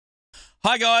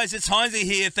Hi guys, it's Heinzie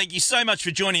here. Thank you so much for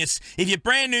joining us. If you're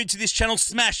brand new to this channel,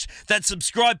 smash that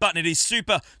subscribe button. It is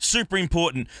super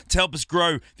important to help us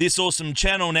grow this awesome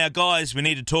channel. Now guys, we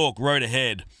need to talk road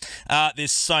ahead.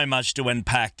 There's so much to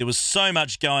unpack. There was so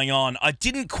much going on. I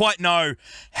didn't quite know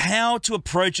how to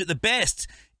approach it the best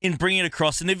in bringing it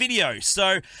across in a video.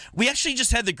 So we actually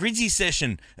just had the Gridsy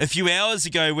session a few hours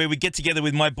ago where we get together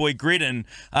with my boy Gridan.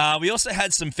 We also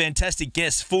had some fantastic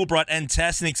guests, Fulbright and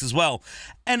Tassenix as well.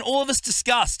 And all of us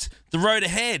discussed the road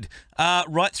ahead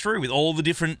right through with all the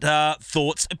different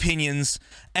thoughts, opinions,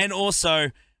 and also,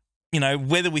 you know,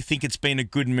 whether we think it's been a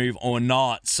good move or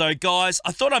not. So, guys,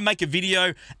 I thought I'd make a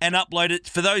video and upload it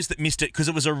for those that missed it because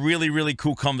it was a really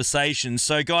cool conversation.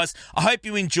 So, guys, I hope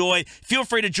you enjoy. Feel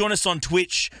free to join us on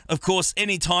Twitch, of course,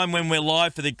 anytime when we're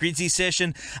live for the Gridsy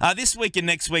session. This week and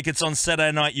next week, it's on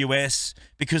Saturday night US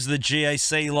because of the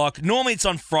GAC lock. Normally, it's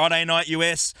on Friday night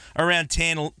US around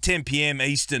 10 p.m.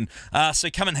 Eastern. So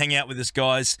come and hang out with us,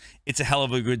 guys. It's a hell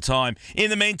of a good time. In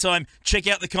the meantime, check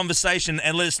out the conversation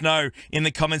and let us know in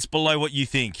the comments below what you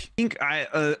think. I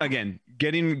think again,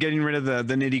 getting rid of the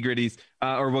nitty gritties,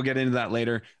 or we'll get into that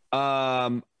later.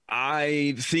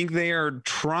 I think they are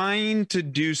trying to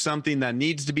do something that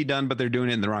needs to be done, but they're doing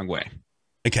it in the wrong way.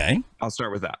 Okay. I'll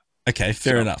start with that. Okay,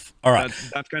 fair enough. All right.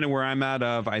 That's kind of where I'm at.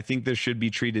 I think this should be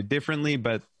treated differently,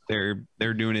 but they're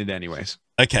doing it anyways.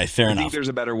 Okay, fair enough. I think there's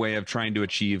a better way of trying to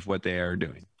achieve what they are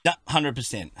doing. Yeah,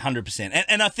 100%.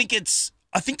 And I think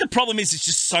the problem is it's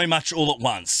just so much all at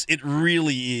once. It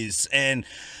really is. And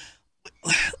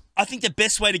I think the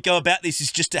best way to go about this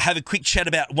is just to have a quick chat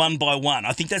about one by one.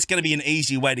 I think that's going to be an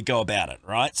easy way to go about it,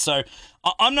 right? So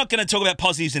I'm not going to talk about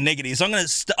positives and negatives. I'm going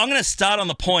to start on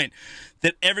the point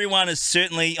that everyone is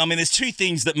certainly, I mean, there's two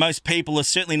things that most people are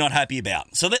certainly not happy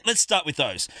about. So let's start with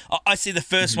those. I see the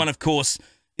first one, of course,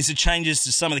 is the changes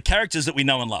to some of the characters that we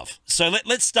know and love. So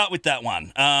let's start with that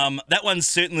one. That one's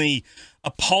certainly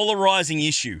a polarizing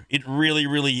issue. It really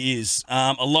is.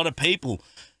 A lot of people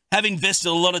have invested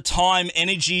a lot of time,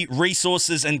 energy,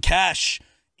 resources, and cash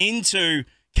into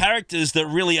characters that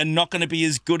really are not going to be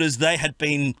as good as they had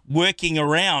been working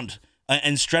around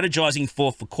and strategizing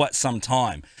for quite some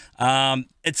time.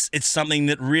 It's something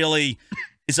that really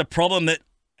is a problem that,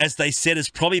 as they said, has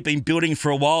probably been building for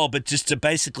a while, but just to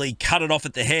basically cut it off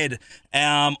at the head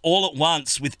all at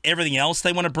once with everything else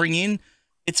they want to bring in,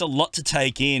 it's a lot to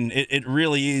take in. It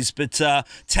really is. But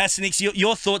Tassenix,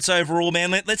 your thoughts overall,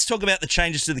 man. Let's talk about the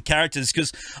changes to the characters,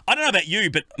 because I don't know about you,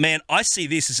 but man, I see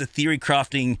this as a theory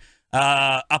crafting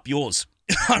up yours.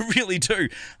 I really do.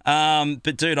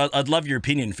 But dude, I'd love your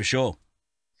opinion for sure.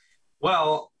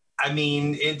 Well, I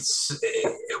mean, it's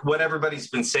what everybody's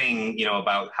been saying, you know,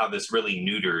 about how this really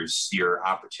neuters your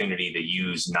opportunity to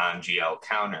use non-GL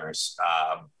counters.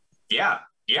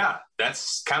 Yeah,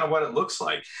 that's kind of what it looks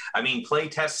like. I mean, play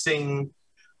testing,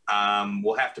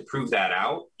 we'll have to prove that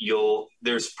out.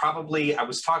 There's probably, I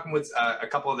was talking with a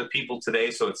couple other people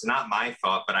today, so it's not my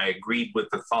thought, but I agreed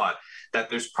with the thought that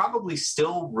there's probably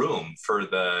still room for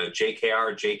the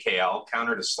JKR, JKL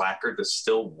counter to slacker to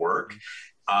still work.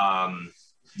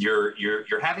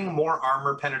 You're having more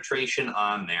armor penetration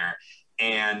on there,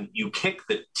 and you kick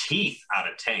the teeth out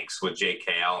of tanks with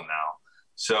JKL now.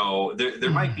 So there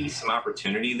might be some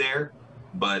opportunity there,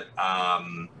 but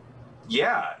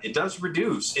yeah, it does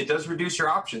reduce your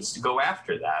options to go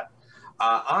after that.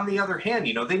 On the other hand,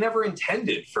 you know, they never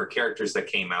intended for characters that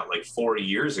came out like 40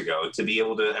 years ago to be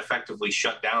able to effectively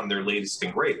shut down their latest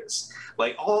and greatest.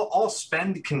 Like all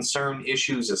spend concern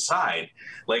issues aside,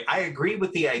 like I agree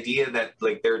with the idea that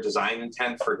like their design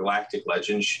intent for Galactic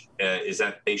Legends is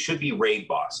that they should be raid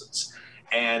bosses.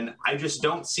 And I just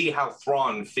don't see how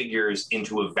Thrawn figures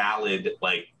into a valid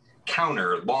like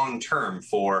counter long-term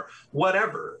for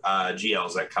whatever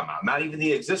GLs that come out, not even the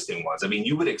existing ones. I mean,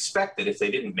 you would expect that if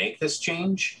they didn't make this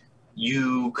change,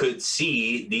 you could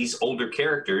see these older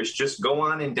characters just go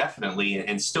on indefinitely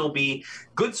and still be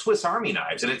good Swiss Army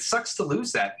knives. And it sucks to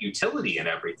lose that utility and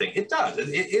everything. It does.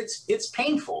 It's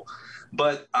painful.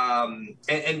 But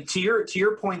and to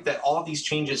your point that all these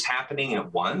changes happening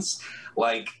at once,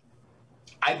 like,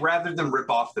 I'd rather them rip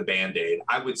off the Band-Aid.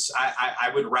 I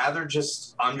would rather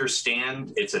just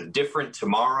understand it's a different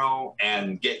tomorrow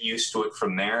and get used to it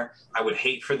from there. I would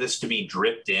hate for this to be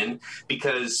dripped in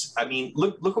because, I mean,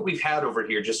 look what we've had over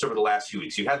here just over the last few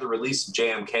weeks. You had the release of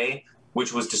JMK,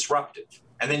 which was disruptive.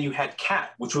 And then you had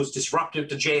Cat, which was disruptive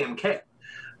to JMK.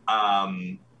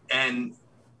 And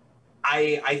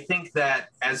I think that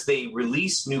as they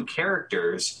release new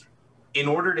characters, in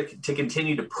order to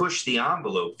continue to push the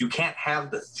envelope, you can't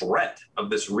have the threat of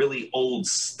this really old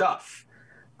stuff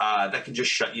that can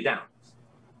just shut you down.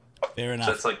 Fair enough.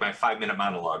 So that's like my 5-minute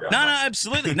monologue. No,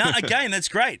 absolutely. No, again, that's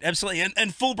great. Absolutely.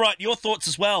 And Fulbright, your thoughts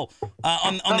as well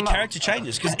on the character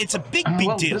changes, because it's a big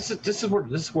deal. This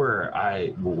is where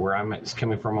I'm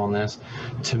coming from on this.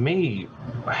 To me,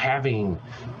 having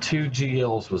 2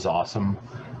 GLs was awesome.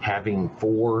 Having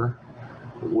 4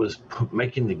 was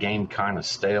making the game kind of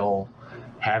stale.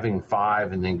 Having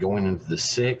 5 and then going into the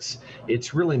 6,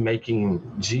 it's really making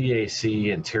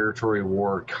GAC and territory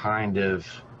war kind of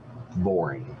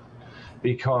boring,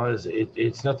 because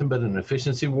it's nothing but an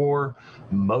efficiency war.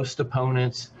 Most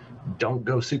opponents don't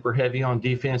go super heavy on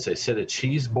defense. They set a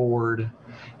cheese board.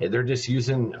 They're just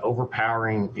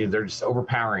overpowering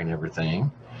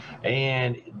everything.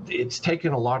 And it's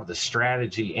taken a lot of the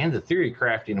strategy and the theory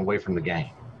crafting away from the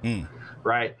game.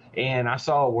 Right. And I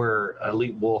saw where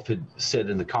Elite Wolf had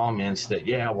said in the comments that,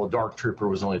 Dark Trooper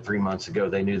was only 3 months ago.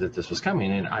 They knew that this was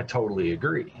coming. And I totally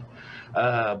agree.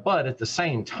 But at the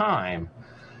same time,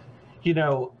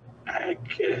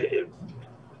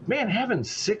 having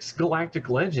 6 Galactic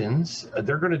Legends,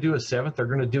 they're going to do a 7th, they're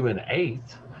going to do an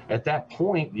 8th. At that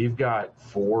point, you've got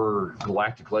 4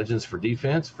 Galactic Legends for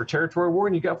defense, for territory war,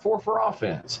 and you've got 4 for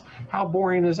offense. How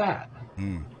boring is that?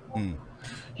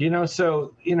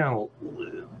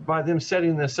 By them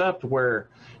setting this up where,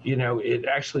 it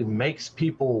actually makes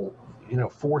people,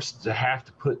 forced to have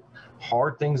to put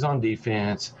hard things on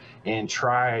defense and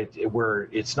try where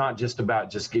it's not just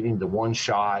about just getting the one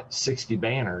shot 60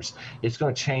 banners. It's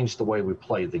going to change the way we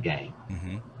play the game.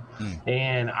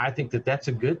 And I think that that's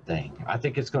a good thing. I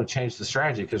think it's going to change the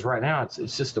strategy, because right now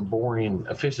it's just a boring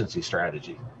efficiency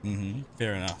strategy.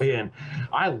 Fair enough. And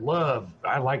I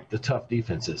like the tough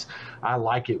defenses. I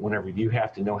like it whenever you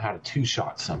have to know how to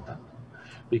 2-shot something,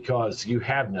 because you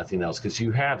have nothing else, because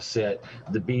you have set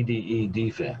the BDE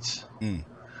defense.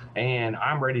 And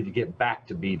I'm ready to get back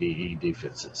to BDE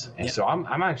defenses. And so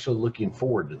I'm actually looking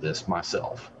forward to this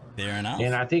myself. Fair enough.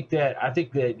 And I think that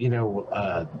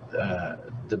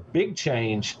the big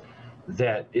change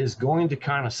that is going to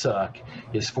kind of suck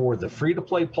is for the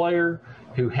free-to-play player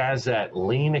who has that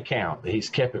lean account. He's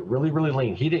kept it really, really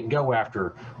lean. He didn't go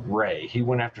after Ray. He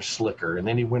went after Slicker, and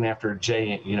then he went after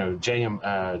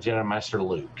Jedi Master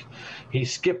Luke. He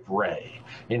skipped Ray,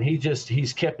 and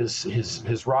he's kept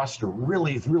his roster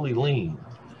really, really lean.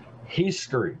 He's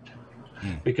screwed.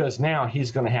 Because now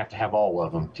he's going to have all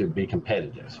of them to be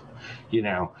competitive,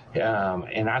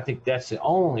 and I think that's the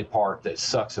only part that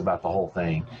sucks about the whole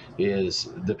thing, is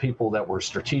the people that were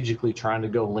strategically trying to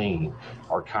go lean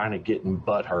are kind of getting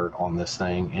butthurt on this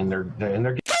thing, and they're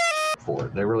getting for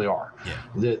it. They really are.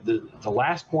 The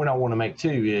last point I want to make too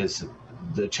is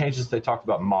the changes they talked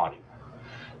about modding,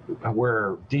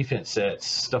 where defense sets,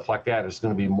 stuff like that, is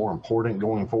going to be more important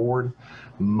going forward.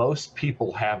 Most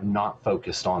people have not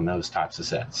focused on those types of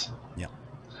sets.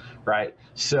 Right.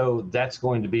 So that's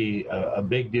going to be a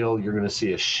big deal. You're going to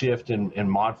see a shift in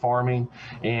mod farming,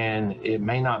 and it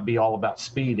may not be all about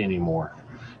speed anymore.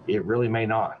 It really may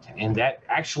not. And that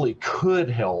actually could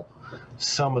help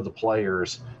some of the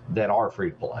players that are free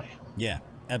to play. Yeah.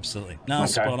 Absolutely. No,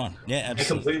 spot on. Yeah, absolutely. I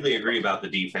completely agree about the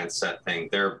defense set thing.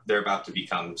 They're about to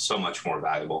become so much more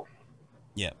valuable.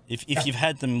 Yeah. If you've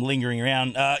had them lingering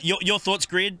around, your thoughts,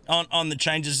 Grid, on the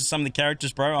changes to some of the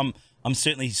characters, bro? I'm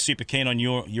certainly super keen on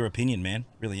your opinion, man.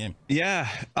 Really am. Yeah.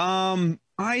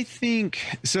 I think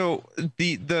so.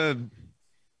 The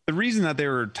reason that they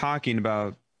were talking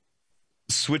about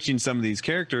switching some of these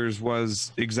characters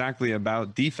was exactly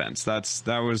about defense. That's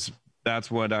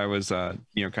what I was,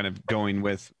 kind of going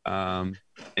with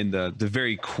in the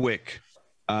very quick,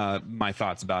 my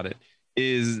thoughts about it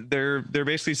is they're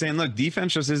basically saying, look,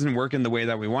 defense just isn't working the way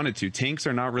that we wanted to. Tanks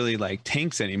are not really like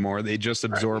tanks anymore. They just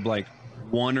absorb like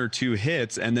 1 or 2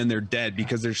 hits and then they're dead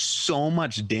because there's so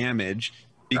much damage,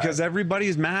 because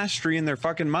everybody's mastery in their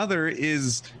fucking mother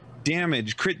is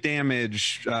damage, crit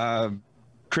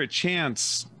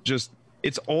chance, just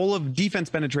it's all of defense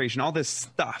penetration, all this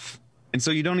stuff. And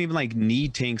so you don't even like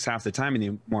need tanks half the time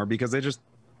anymore, because they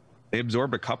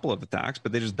absorb a couple of attacks,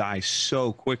 but they just die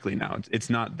so quickly now. It's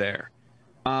not there.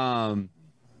 And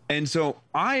so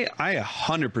I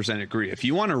 100% agree. If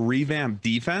you want to revamp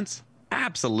defense,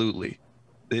 absolutely.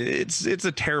 It's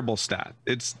a terrible stat.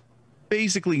 It's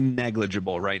basically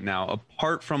negligible right now,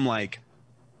 apart from like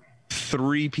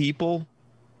 3 people,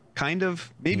 kind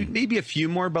of, maybe a few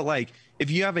more. But like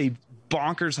if you have a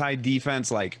bonkers high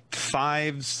defense, like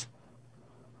 5s,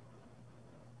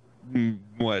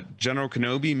 General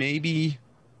Kenobi, maybe,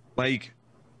 like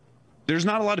there's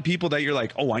not a lot of people that you're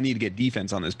like, oh, I need to get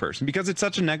defense on this person, because it's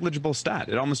such a negligible stat.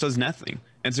 It almost does nothing.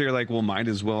 And so you're like, well, might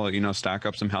as well, stack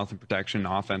up some health and protection,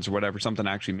 offense, or whatever, something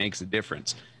actually makes a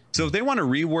difference. So if they want to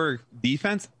rework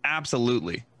defense,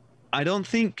 absolutely. I don't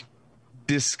think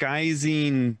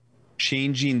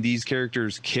changing these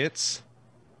characters' kits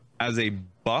as a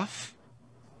buff,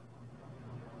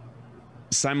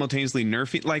 simultaneously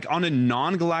nerfing, like on a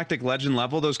non-galactic legend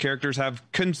level, those characters have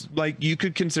you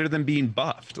could consider them being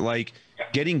buffed, like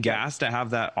getting gas to have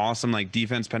that awesome like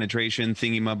defense penetration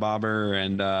thingy-mabobber,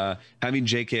 and having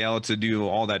JKL to do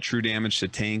all that true damage to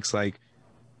tanks. Like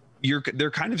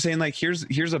they're kind of saying like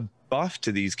here's a buff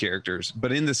to these characters,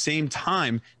 but in the same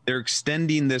time they're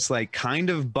extending this like kind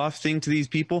of buff thing to these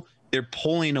people. They're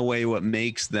pulling away what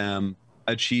makes them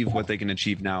achieve what they can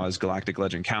achieve now as galactic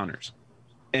legend counters.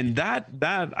 And that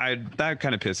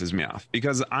kind of pisses me off,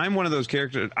 because I'm one of those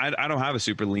characters. I don't have a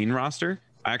super lean roster.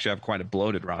 I actually have quite a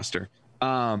bloated roster.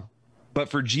 But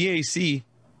for GAC,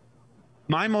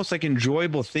 my most like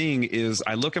enjoyable thing is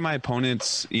I look at my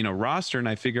opponent's roster and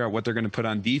I figure out what they're going to put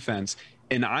on defense,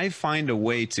 and I find a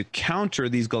way to counter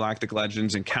these galactic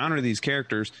legends and counter these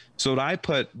characters. So that I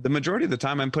put the majority of the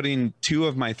time I'm putting 2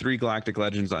 of my 3 galactic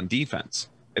legends on defense.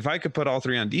 If I could put all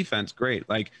 3 on defense, great.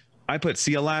 Like I put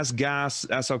CLS, Gas,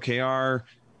 SLKR,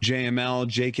 JML,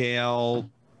 JKL,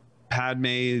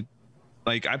 Padme.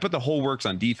 Like I put the whole works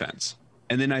on defense,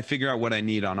 and then I figure out what I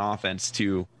need on offense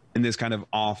to, in this kind of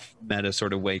off meta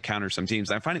sort of way, counter some teams.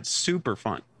 I find it super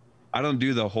fun. I don't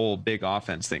do the whole big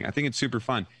offense thing. I think it's super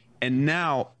fun. And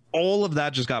now all of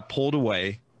that just got pulled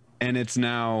away, and it's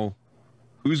now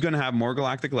who's going to have more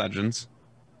galactic legends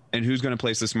and who's going to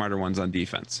place the smarter ones on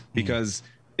defense. Because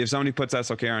if somebody puts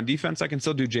SLKR on defense, I can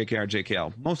still do JKR,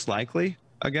 JKL most likely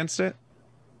against it.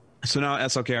 So now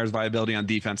SLKR's viability on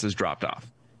defense has dropped off.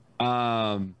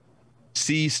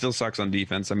 C still sucks on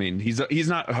defense. I mean, he's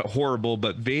not horrible,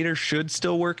 but Vader should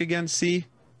still work against C.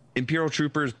 Imperial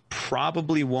Troopers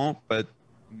probably won't, but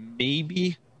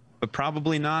maybe, but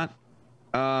probably not.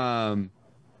 And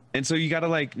so you got to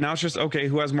like, now it's just, okay,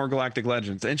 who has more galactic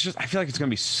legends? And it's just, I feel like it's going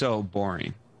to be so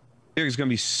boring. I feel like it's going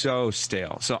to be so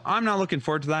stale. So I'm not looking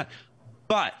forward to that,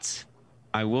 but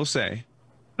I will say,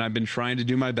 and I've been trying to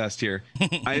do my best here.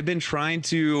 I've been trying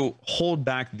to hold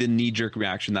back the knee-jerk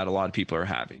reaction that a lot of people are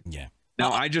having. Yeah.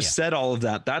 Now, I just said all of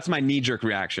that. That's my knee-jerk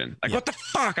reaction. Like, what the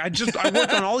fuck? I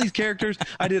worked on all these characters.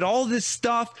 I did all this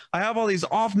stuff. I have all these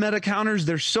off-meta counters.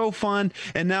 They're so fun.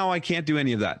 And now I can't do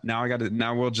any of that.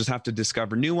 Now we'll just have to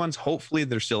discover new ones. Hopefully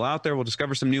they're still out there. We'll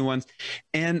discover some new ones.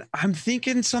 And I'm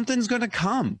thinking something's going to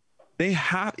come.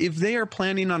 If they are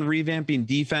planning on revamping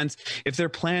defense, if they're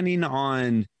planning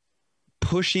on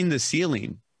pushing the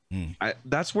ceiling,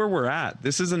 that's where we're at.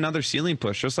 This is another ceiling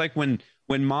push. Just like when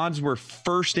mods were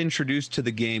first introduced to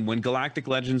the game, when Galactic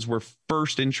Legends were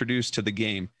first introduced to the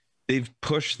game, they've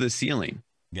pushed the ceiling.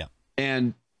 Yeah.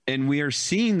 And we are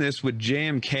seeing this with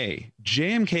JMK.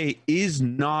 JMK is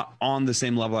not on the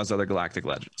same level as other Galactic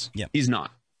Legends. Yeah. He's not.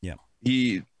 Yeah.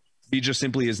 He just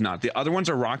simply is not. The other ones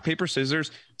are rock, paper,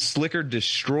 scissors. Slicker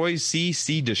destroys C.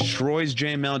 C destroys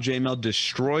JML. JML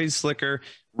destroys Slicker.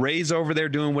 Ray's over there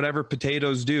doing whatever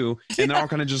potatoes do, and they're all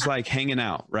kind of just like hanging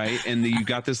out, right? And you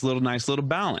got this nice little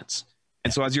balance.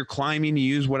 And so as you're climbing, you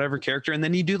use whatever character, and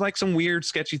then you do like some weird,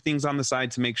 sketchy things on the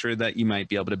side to make sure that you might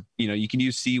be able to, you can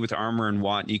use C with armor and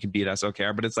Watt, and you can beat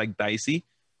SLKR, but it's like dicey.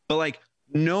 But like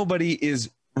nobody is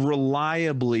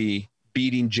reliably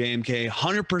beating JMK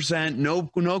 100%.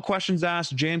 No questions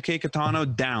asked. JMK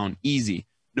Katano down, easy,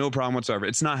 no problem whatsoever.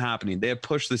 It's not happening. They have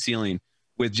pushed the ceiling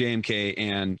with JMK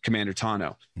and Commander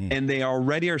Tano. And they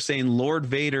already are saying Lord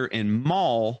Vader and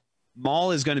Maul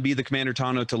is going to be the Commander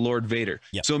Tano to Lord Vader.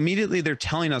 Yep. So immediately they're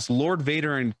telling us Lord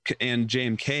Vader and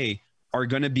JMK are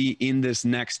going to be in this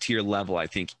next tier level. I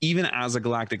think even as a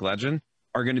Galactic Legend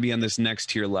are going to be on this next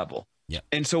tier level. Yep.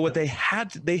 And so what they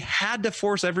had to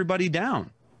force everybody down.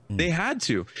 They had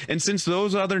to. And since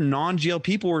those other non-GL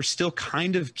people were still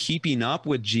kind of keeping up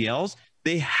with GLs,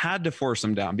 they had to force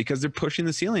them down because they're pushing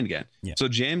the ceiling again. Yeah. So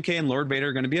JMK and Lord Vader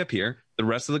are going to be up here. The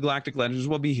rest of the Galactic Legends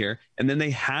will be here. And then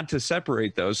they had to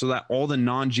separate those so that all the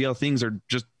non-GL things are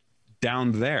just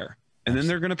down there. And then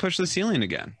they're going to push the ceiling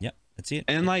again. Yep, that's it.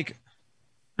 And like,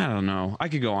 I don't know. I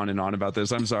could go on and on about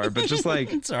this. I'm sorry, but just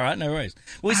like... It's all right. No worries.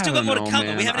 Well, we still got more to come.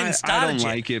 We haven't even started I don't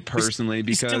like it personally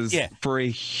because for a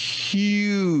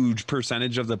huge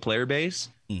percentage of the player base,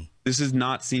 this is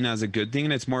not seen as a good thing,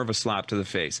 and it's more of a slap to the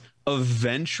face.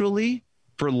 Eventually,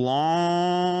 for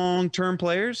long-term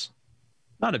players,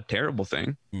 not a terrible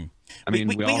thing. I mean,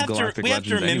 we all have Galactic we have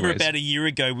to remember anyways. About a year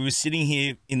ago, we were sitting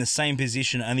here in the same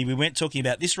position, only we weren't talking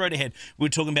about this road ahead. We were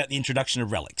talking about the introduction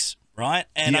of relics, right?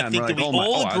 And I think that we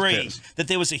all agreed that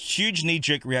there was a huge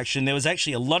knee-jerk reaction. There was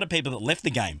actually a lot of people that left the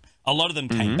game A lot of them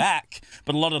came back,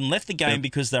 but a lot of them left the game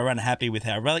because they were unhappy with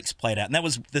how Relics played out. And that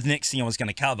was the next thing I was going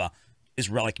to cover is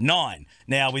Relic 9.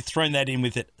 Now, we've thrown that in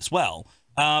with it as well.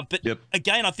 But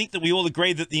again, I think that we all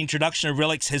agree that the introduction of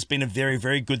Relics has been a very,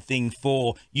 very good thing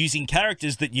for using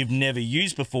characters that you've never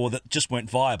used before that just weren't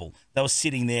viable. They were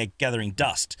sitting there gathering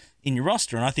dust in your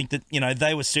roster, and I think that,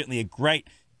 they were certainly a great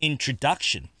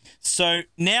introduction. So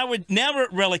now we're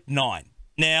at Relic 9.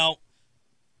 Now,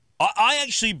 I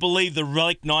actually believe the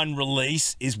Relic 9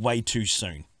 release is way too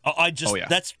soon.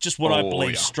 That's just what I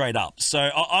believe straight up. So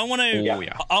I want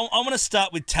to I want to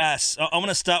start with Tass. I want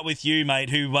to start with you,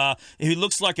 mate, who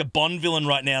looks like a Bond villain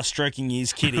right now, stroking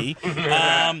his kitty. Dude,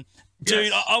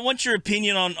 I want your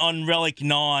opinion on Relic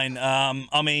 9.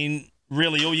 I mean,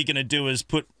 really, all you're going to do is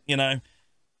put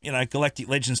Galactic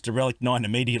Legends to Relic 9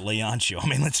 immediately, aren't you? I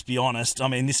mean, let's be honest. I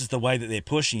mean, this is the way that they're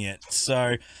pushing it.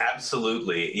 So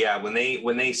absolutely, yeah. When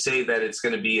they say that it's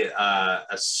going to be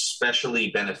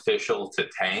especially beneficial to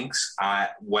tanks,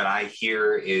 what I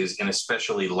hear is an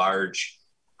especially large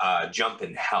jump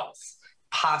in health,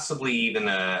 possibly even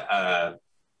a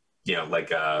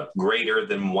greater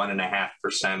than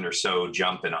 1.5% or so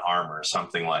jump in armor,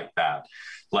 something like that.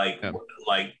 Like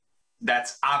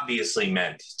that's obviously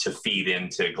meant to feed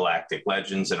into Galactic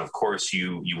Legends. And of course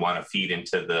you want to feed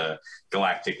into the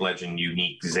Galactic Legend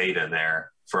unique Zeta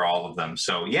there for all of them.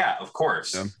 So yeah, of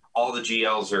course, all the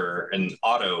GLs are an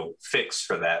auto fix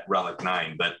for that Relic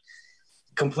 9, but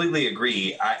completely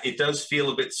agree. It does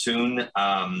feel a bit soon.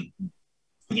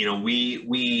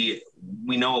 We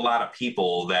know a lot of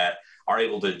people that are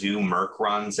able to do Merc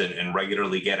runs and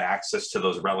regularly get access to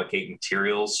those Relic 8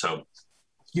 materials. So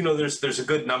there's a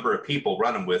good number of people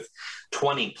running with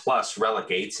 20 plus Relic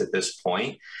 8s at this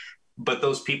point, but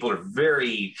those people are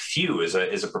very few as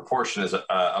a proportion of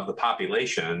the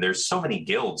population. And there's so many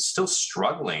guilds still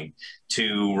struggling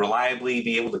to reliably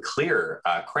be able to clear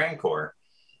Crancor.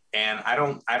 And I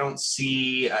don't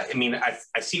see, I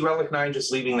see Relic 9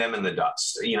 just leaving them in the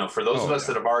dust. For those of us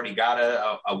that have already got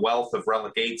a wealth of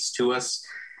Relic 8s to us,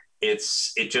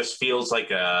 it just feels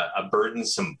like a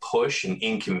burdensome push, an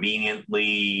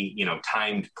inconveniently,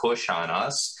 timed push on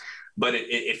us. But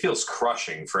it feels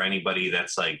crushing for anybody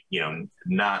that's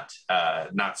not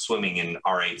swimming in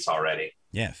R8s already.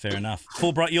 Yeah, fair enough.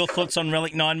 Fulbright, your thoughts on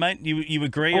Relic 9, mate? You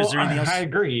agree? Or is there anything else? I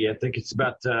agree. I think it's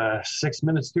about 6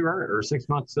 minutes too early, or 6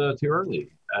 months too early.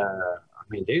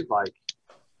 Dude,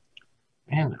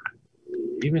 man,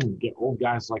 even old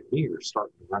guys like me are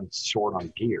starting to run short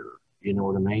on gear. You know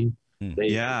what I mean?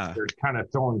 They're kind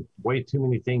of throwing way too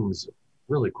many things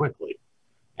really quickly.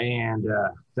 And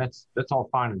that's all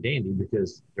fine and dandy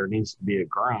because there needs to be a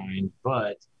grind.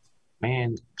 But,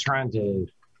 man, trying to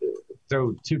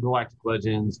throw 2 Galactic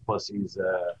Legends plus these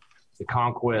the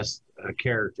Conquest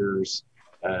characters,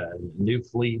 new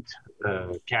fleet,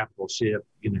 capital ship,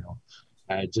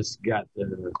 just got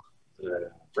the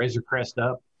Razor Crest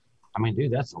up. I mean,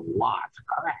 dude, that's a lot of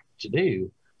crap to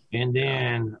do. And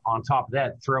then on top of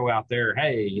that, throw out there,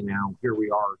 hey, here we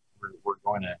are. We're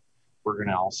going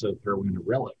to also throw in a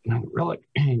relic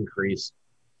increase.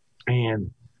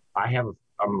 And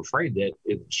I'm afraid that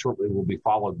it shortly will be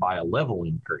followed by a level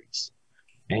increase.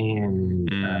 And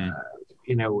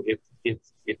if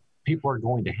people are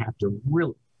going to have to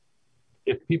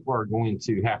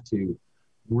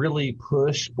really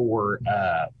push for,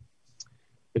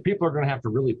 if people are going to have to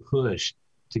really push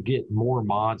to get more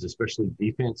mods, especially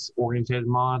defense-oriented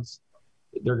mods,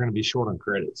 they're going to be short on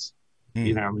credits.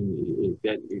 It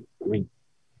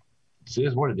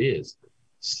is what it is.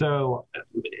 So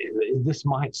this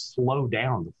might slow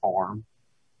down the farm.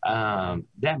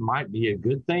 That might be a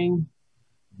good thing,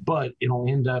 but it'll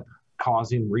end up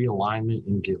causing realignment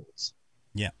in guilds.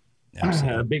 Yeah,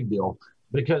 a big deal.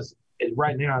 Because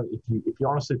right now, if you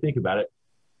honestly think about it,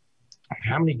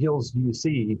 how many guilds do you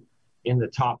see in the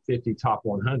top 50, top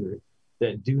 100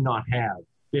 that do not have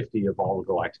 50 of all the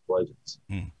Galactic Legends?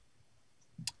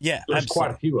 Yeah, there's absolutely.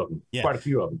 Quite a few of them. Yeah. Quite a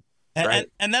few of them.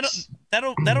 And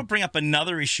that'll bring up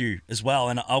another issue as well,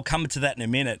 and I'll come to that in a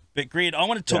minute. But Grid, I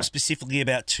want to talk specifically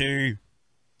about 2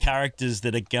 characters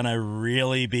that are going to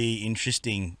really be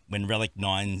interesting when Relic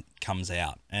 9 comes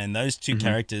out, and those 2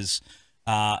 characters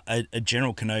are a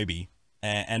General Kenobi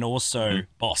and also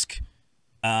Bosk.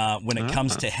 When it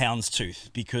comes to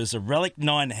Houndstooth, because a Relic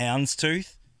 9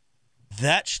 Houndstooth,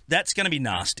 that's going to be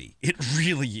nasty. It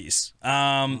really is.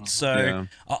 What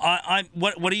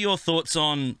are your thoughts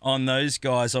on those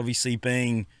guys? Obviously,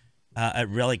 being at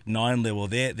Relic 9 level,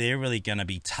 they're really going to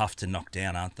be tough to knock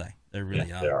down, aren't they? They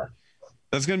really are. They are.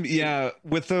 That's going to be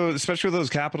with those, especially with those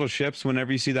capital ships.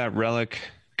 Whenever you see that relic,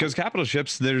 because capital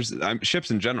ships, there's ships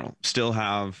in general still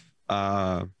have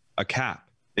a cap,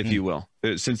 if you will,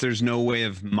 since there's no way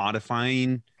of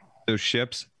modifying those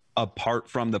ships apart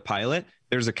from the pilot.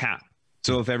 There's a cap.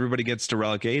 So if everybody gets to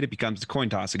relic 8, it becomes the coin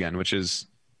toss again, which is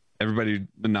everybody,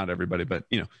 not everybody, but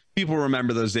people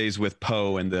remember those days with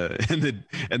Poe and the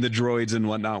droids and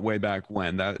whatnot way back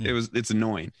when. It's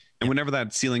annoying. And whenever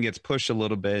that ceiling gets pushed a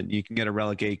little bit, you can get a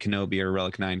relic 8 Kenobi or a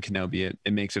relic 9 Kenobi.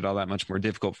 It makes it all that much more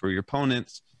difficult for your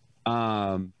opponents.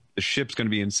 The ship's going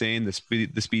to be insane. The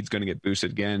speed's going to get boosted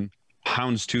again.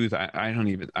 Houndstooth,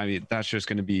 I mean, that's just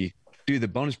going to be, dude, the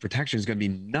bonus protection is going to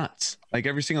be nuts. Like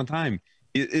every single time.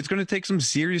 It's going to take some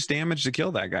serious damage to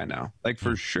kill that guy now, like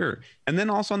for sure. And then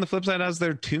also on the flip side, as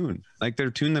their tune, like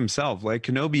their tune themselves, like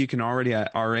Kenobi, you can already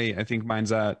at R8, I think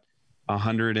mine's at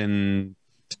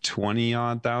 120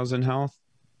 odd thousand health,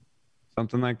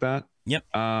 something like that. Yep.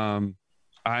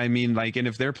 I mean, like, and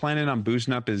if they're planning on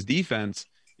boosting up his defense,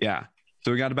 yeah.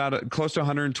 So we got about close to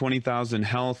 120,000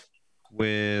 health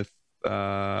with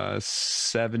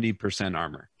 70%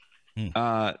 armor.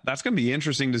 That's going to be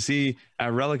interesting to see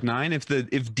at Relic 9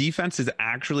 if defense is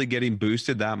actually getting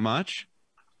boosted that much,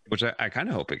 which I kind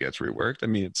of hope it gets reworked. I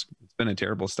mean, it's been a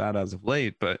terrible stat as of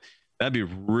late, but that'd be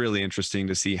really interesting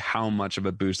to see how much of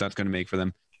a boost that's going to make for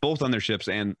them, both on their ships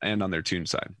and on their tune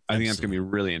side. I think that's going to be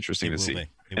really interesting to see.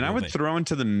 And I would throw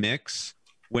into the mix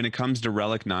when it comes to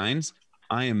Relic 9s,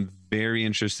 I am very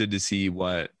interested to see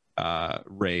what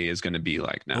Rey is going to be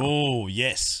like now. Oh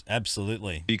yes,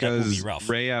 absolutely. Because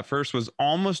Rey at first was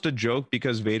almost a joke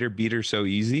because Vader beat her so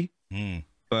easy,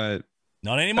 but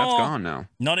not anymore. That's gone now.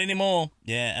 Not anymore.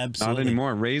 Yeah, absolutely. Not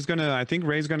anymore. I think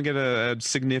Rey's gonna get a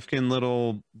significant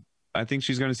little. I think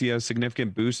she's gonna see a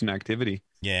significant boost in activity.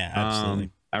 Yeah,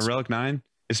 absolutely. At Relic 9,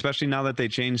 especially now that they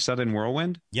changed Sudden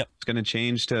Whirlwind. Yep, it's gonna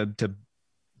change to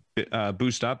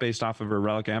boost up based off of her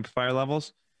Relic amplifier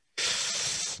levels.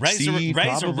 Rey's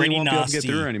already nasty. Get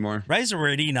through anymore. Rey's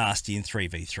already nasty in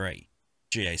 3v3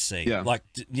 GAC. Yeah. Like,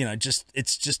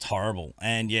 it's just horrible.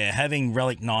 And yeah, having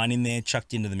Relic 9 in there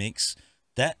chucked into the mix,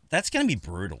 that's going to be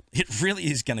brutal. It really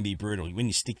is going to be brutal when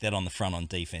you stick that on the front on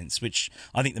defense, which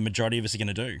I think the majority of us are going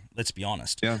to do. Let's be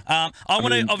honest. Yeah. I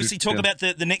want to obviously talk about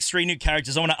the next 3 new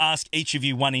characters. I want to ask each of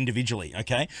you one individually.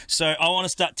 Okay. So I want to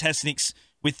start Tassenix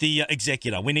with the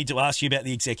Executor. We need to ask you about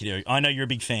the Executor. I know you're a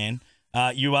big fan.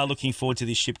 You are looking forward to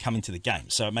this ship coming to the game,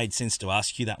 so it made sense to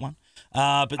ask you that one.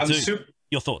 But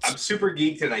your thoughts? I'm super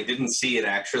geeked, and I didn't see it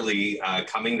actually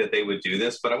coming that they would do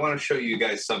this, but I want to show you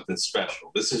guys something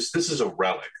special. This is a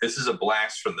relic. This is a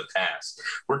blast from the past.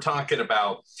 We're talking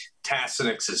about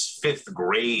Tassenix's 5th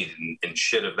grade and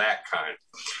shit of that kind.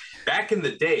 Back in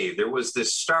the day, there was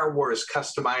this Star Wars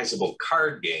customizable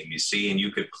card game, you see, and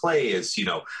you could play as,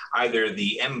 either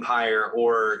the Empire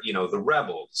or, the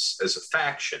Rebels as a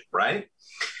faction, right?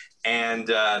 And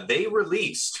they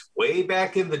released, way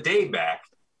back in the day back,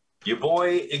 your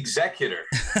boy Executor.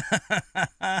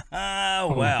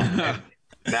 Wow.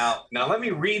 Now let me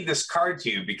read this card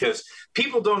to you because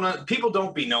people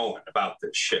don't be knowing about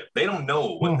this shit. They don't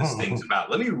know what this thing's about.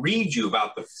 Let me read you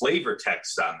about the flavor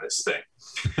text on this thing.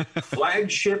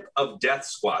 Flagship of Death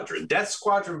Squadron. Death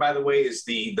Squadron, by the way, is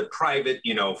the private,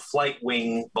 flight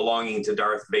wing belonging to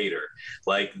Darth Vader.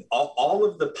 Like all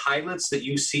of the pilots that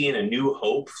you see in A New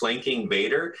Hope flanking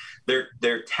Vader,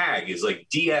 their tag is like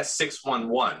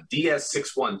DS611,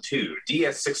 DS612,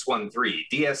 DS613,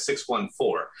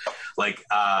 DS614. Like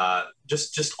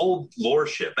just old lore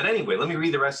shit. But anyway, let me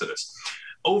read the rest of this.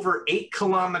 Over 8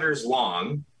 kilometers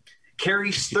long,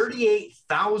 carries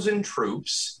 38,000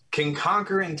 troops, can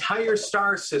conquer entire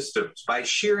star systems by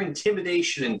sheer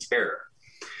intimidation and terror.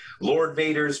 Lord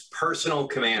Vader's personal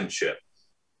command ship.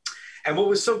 And what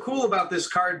was so cool about this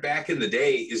card back in the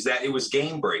day is that it was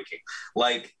game breaking.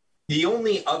 Like the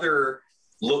only other,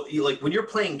 like when you're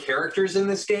playing characters in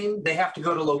this game, they have to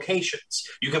go to locations.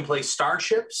 You can play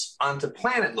starships onto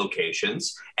planet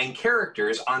locations and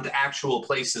characters onto actual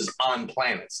places on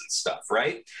planets and stuff,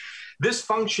 right? This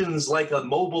functions like a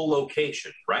mobile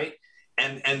location, right?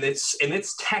 And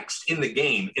it's text in the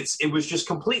game. It was just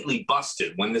completely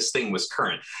busted when this thing was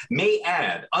current. May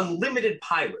add unlimited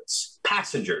pilots,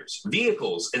 passengers,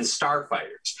 vehicles, and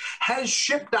starfighters. Has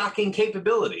ship docking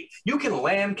capability. You can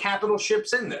land capital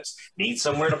ships in this. Need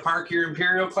somewhere to park your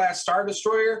Imperial class Star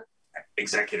Destroyer?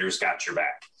 Executor's got your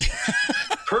back.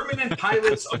 Permanent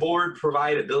pilots aboard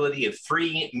provide ability of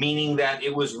 3, meaning that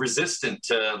it was resistant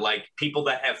to like people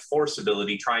that have force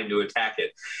ability trying to attack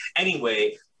it.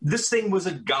 Anyway, this thing was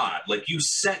a god. Like you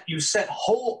set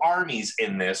whole armies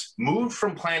in this, moved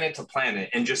from planet to planet,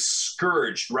 and just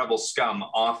scourged rebel scum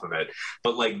off of it.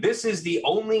 But like, this is the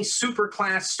only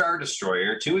superclass Star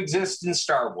Destroyer to exist in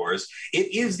Star Wars.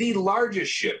 It is the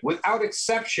largest ship, without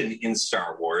exception, in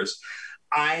Star Wars.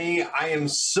 I am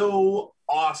so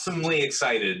awesomely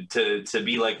excited to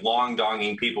be like long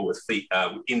donging people with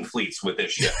in fleets with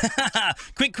this ship.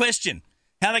 Quick question: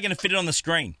 how are they going to fit it on the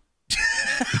screen?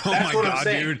 Oh That's my what God, I'm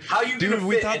saying. dude! How you Dude,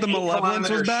 we fit thought the an malevolence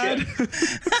was 8-kilometer bad.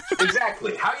 ship?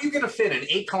 Exactly. How are you going to fit an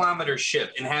 8-kilometer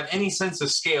ship and have any sense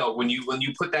of scale when you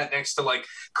put that next to like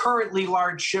currently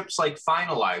large ships like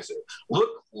Finalizer? Look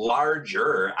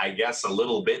larger, I guess, a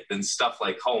little bit than stuff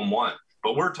like Home One,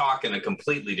 but we're talking a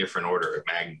completely different order of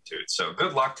magnitude. So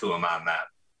good luck to them on that.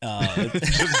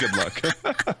 Just good luck.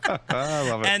 I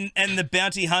love it. And the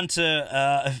bounty hunter,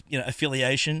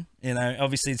 affiliation.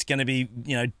 Obviously it's going to be,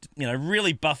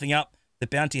 really buffing up the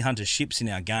bounty hunter ships in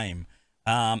our game.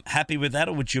 Happy with that,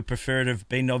 or would you prefer it to have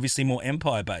been obviously more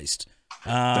Empire based?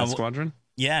 That squadron.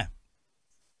 Yeah.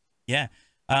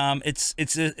 It's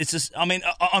I mean,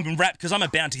 I'm wrapped because I'm a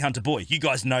bounty hunter boy. You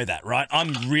guys know that, right?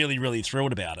 I'm really, really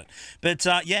thrilled about it. But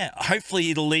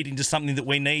hopefully it'll lead into something that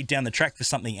we need down the track for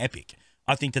something epic.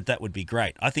 I think that would be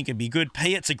great. I think it'd be good.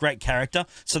 Piet's a great character,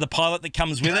 so the pilot that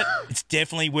comes with it, it's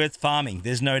definitely worth farming.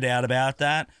 There's no doubt about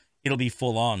that. It'll be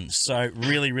full on. So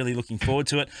really, really looking forward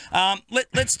to it.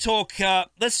 Let's talk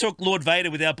Lord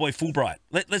Vader with our boy Fulbright.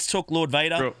 Let's talk Lord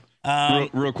Vader.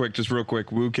 Real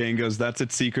quick. Wu Kang goes, that's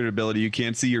its secret ability. You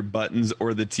can't see your buttons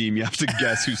or the team. You have to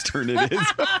guess whose turn it is.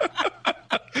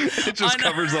 It just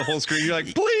covers the whole screen. You're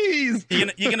like, please.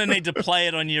 You're gonna need to play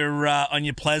it on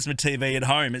your plasma TV at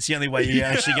home. It's the only way you're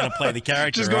actually gonna play the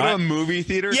character. Just go to a movie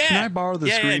theater. Yeah. Can I borrow the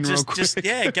screen real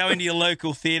quick? Go into your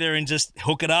local theater and just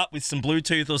hook it up with some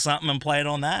Bluetooth or something and play it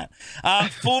on that.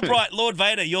 Fulbright, Lord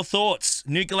Vader, your thoughts?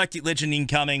 New Galactic Legend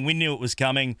incoming. We knew it was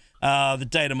coming. The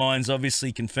data mines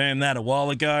obviously confirmed that a while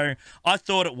ago. I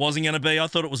thought it wasn't going to be. I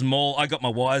thought it was Maul. I got my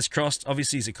wires crossed.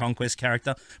 Obviously, he's a Conquest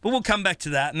character. But we'll come back to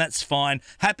that, and that's fine.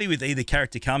 Happy with either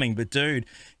character coming. But, dude,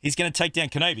 he's going to take down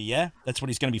Kenobi, yeah? That's what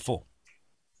he's going to be for.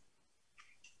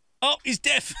 Oh, he's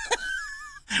deaf.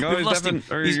 No, We've lost him.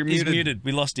 Or you're He's muted. muted.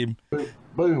 We lost him.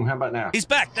 Boom. How about now? He's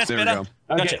back. That's There we better.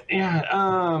 go. Okay. Gotcha.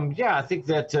 Yeah. I think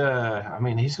that.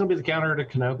 He's going to be the counter to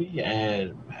Kenobi,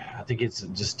 and I think it's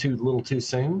just little too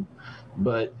soon.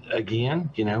 But again,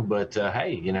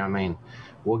 hey,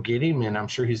 we'll get him, and I'm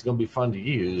sure he's going to be fun to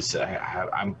use.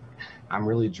 I'm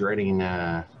really dreading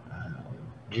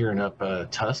gearing up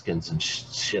Tuskens and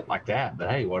shit like that. But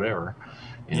hey, whatever.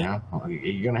 You know,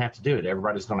 you're going to have to do it.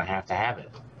 Everybody's going to have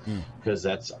it because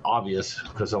that's obvious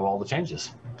because of all the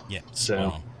changes. Yeah.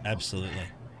 So absolutely.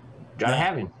 Gotta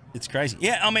have him. It's crazy.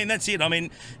 Yeah, I mean, that's it. I mean,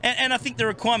 and I think the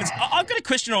requirements... I've got a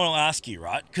question I want to ask you,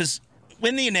 right? Because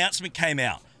when the announcement came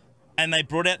out and they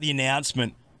brought out the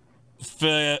announcement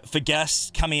for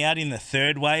gas coming out in the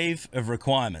third wave of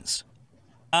requirements,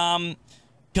 can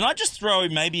I just throw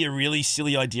maybe a really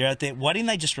silly idea out there? Why didn't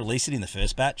they just release it in the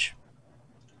first batch?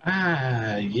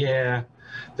 Yeah,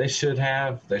 they should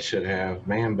have,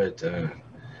 man, but...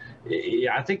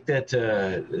 Yeah, I think that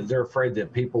they're afraid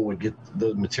that people would get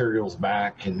the materials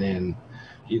back and then,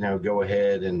 go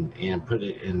ahead and put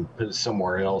it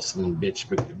somewhere else and then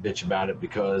bitch about it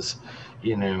because,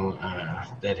 that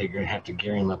they're gonna have to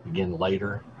gear him up again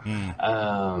later.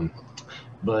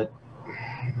 But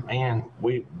man,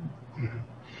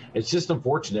 it's just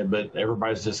unfortunate, but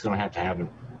everybody's just gonna have to have it.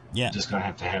 Yeah, just gonna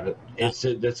have to have it.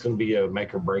 That's gonna be a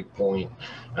make or break point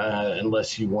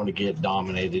unless you want to get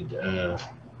dominated.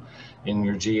 In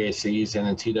your GACs and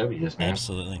in TWs, man.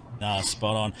 Absolutely.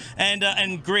 Spot on.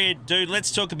 And Grid, dude, let's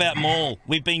talk about Maul.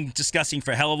 We've been discussing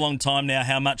for a hell of a long time now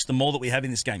how much the Maul that we have in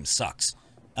this game sucks.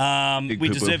 We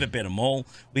deserve a better Maul.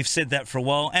 We've said that for a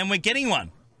while, and we're getting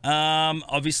one.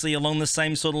 Obviously, along the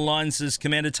same sort of lines as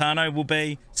Commander Tano will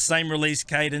be, same release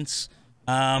cadence.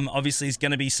 Obviously, it's going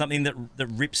to be something that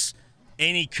rips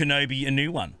any Kenobi a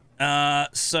new one.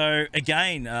 So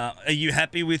again, are you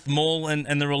happy with Maul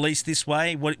and the release this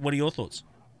way? What are your thoughts?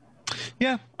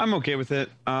 Yeah, I'm okay with it.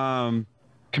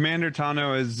 Commander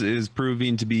Tano is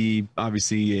proving to be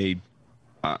obviously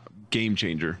a game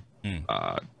changer.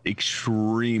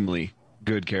 Extremely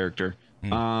good character.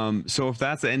 So if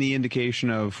that's any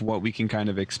indication of what we can kind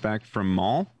of expect from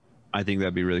Maul, I think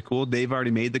that'd be really cool. They've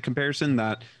already made the comparison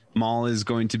that Maul is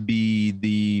going to be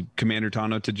the Commander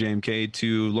Tano to JMK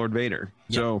to Lord Vader.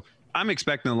 Yep. So I'm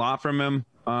expecting a lot from him.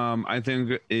 I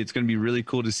think it's going to be really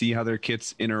cool to see how their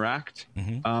kits interact.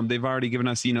 They've already given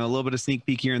us, a little bit of sneak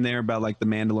peek here and there about like the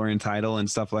Mandalorian title and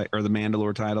stuff or the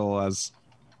Mandalore title as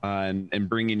and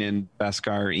bringing in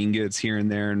Beskar ingots here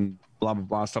and there and blah, blah,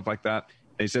 blah, stuff like that.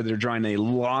 They said they're drawing a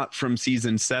lot from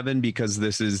season 7 because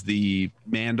this is the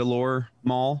Mandalore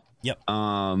Maul. Yep.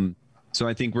 So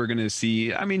I think we're going to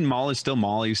see, I mean, Maul is still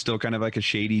Maul. He's still kind of like a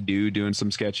shady dude doing some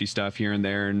sketchy stuff here and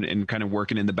there and kind of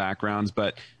working in the backgrounds.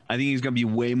 But I think he's going to be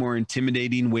way more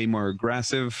intimidating, way more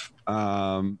aggressive.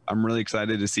 I'm really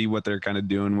excited to see what they're kind of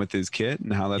doing with his kit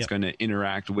and how that's going to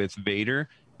interact with Vader,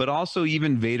 but also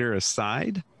even Vader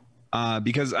aside,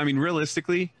 because I mean,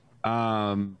 realistically,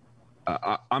 I'm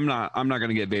not going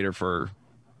to get Vader for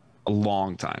a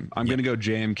long time. I'm going to go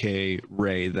JMK,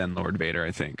 Rey, then Lord Vader,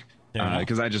 I think.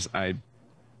 Because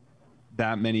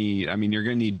that many, I mean, you're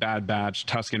going to need Bad Batch,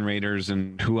 Tusken Raiders,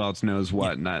 and who else knows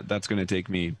what. And that's going to take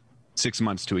me 6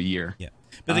 months to a year. Yeah.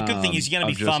 But the good thing is you're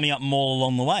going to be farming up Maul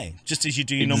along the way, just as you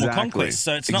do your normal conquest.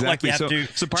 So it's not like you have to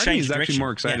So part of me is actually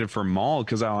more excited for Maul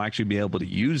because I'll actually be able to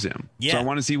use him. Yeah. So I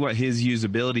want to see what his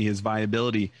usability, his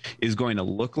viability is going to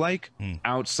look like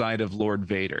outside of Lord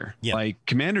Vader. Yeah. Like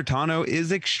Commander Tano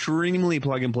is extremely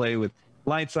plug and play with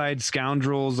light side,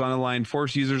 scoundrels, unaligned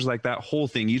force users, like that whole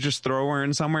thing. You just throw her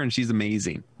in somewhere and she's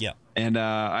amazing. Yeah. And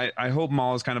I hope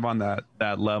Maul is kind of on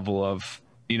that level of,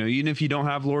 you know, even if you don't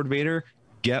have Lord Vader,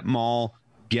 get Maul,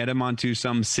 get him onto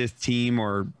some Sith team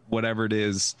or whatever it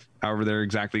is, however they're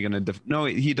exactly going to no,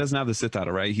 he doesn't have the Sith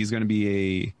title, right? He's going to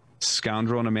be a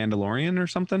scoundrel and a Mandalorian or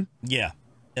something. Yeah.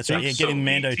 That's right. Yeah, getting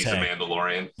Mando tag. He's a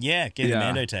Mandalorian. Yeah, getting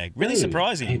Mando tag. Really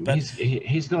surprising. But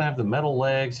he's going to have the metal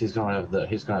legs. He's going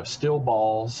to have steel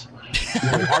balls. It's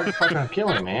going to be hard to fucking kill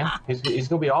him, man. He's going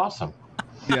to be awesome.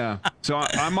 Yeah. So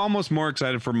I'm almost more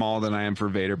excited for Maul than I am for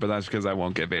Vader, but that's because I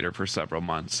won't get Vader for several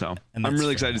months. So I'm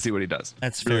really excited to see what he does.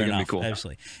 That's really fair enough. Be cool.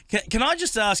 Absolutely. Can I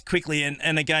just ask quickly,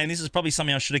 and again, this is probably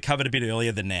something I should have covered a bit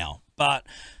earlier than now, but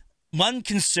one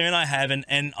concern I have,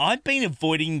 and I've been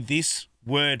avoiding this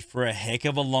word for a heck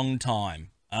of a long time,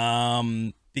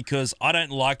 because I don't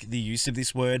like the use of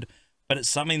this word, but it's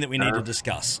something that we need to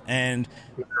discuss. And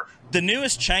the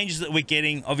newest changes that we're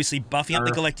getting, obviously buffing up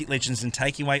the Galactic Legends and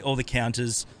taking away all the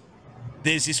counters,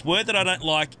 there's this word that I don't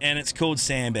like, and it's called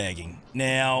sandbagging.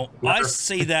 Now, I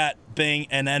see that being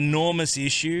an enormous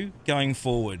issue going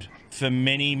forward for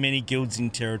many, many guilds in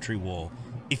Territory War.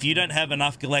 If you don't have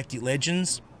enough Galactic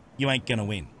Legends, you ain't going to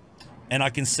win. And I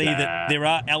can see that there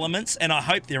are elements, and I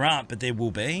hope there aren't, but there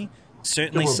will be,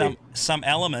 certainly some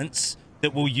elements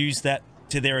that will use that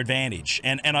to their advantage.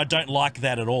 And I don't like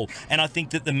that at all. And I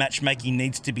think that the matchmaking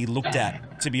needs to be looked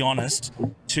at, to be honest,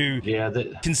 to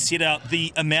consider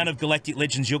the amount of Galactic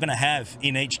Legends you're going to have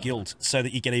in each guild so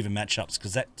that you get even matchups,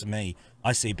 because that, to me,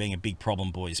 I see being a big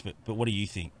problem, boys. But what do you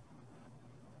think?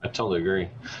 I totally agree.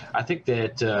 I think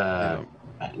that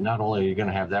not only are you going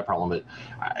to have that problem, but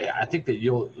I think that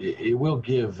it will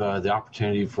give the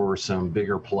opportunity for some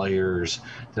bigger players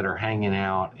that are hanging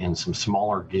out in some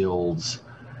smaller guilds.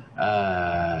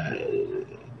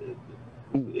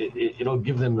 It'll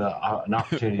give them an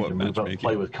opportunity to move up and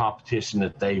play with competition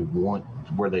that they want,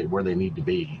 where they need to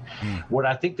be. What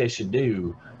I think they should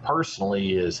do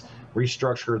personally is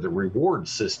restructure the reward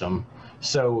system.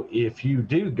 So if you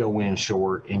do go in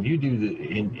short and you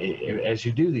do as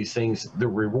you do these things, the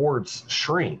rewards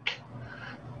shrink.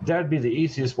 That'd be the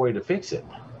easiest way to fix it.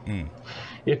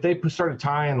 If they started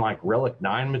tying like Relic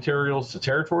 9 materials to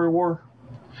Territory War,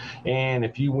 and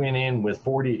if you went in with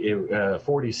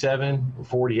 47,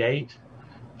 48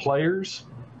 players,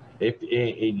 if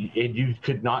you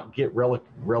could not get Relic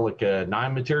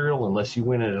 9 material unless you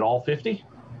went in at all 50,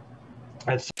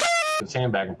 that's a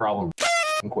sandbagging problem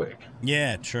quick.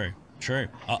 Yeah, true.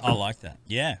 I like that.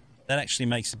 Yeah, that actually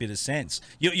makes a bit of sense.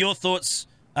 Your thoughts,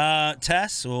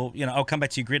 Tass, or I'll come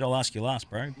back to you, Grid. I'll ask you last,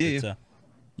 bro. But,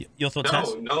 your thoughts,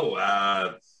 Tass?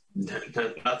 No.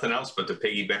 Nothing else but to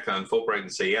piggyback on Fulbright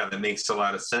and say, yeah, that makes a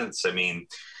lot of sense. I mean,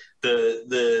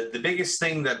 the biggest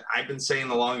thing that I've been saying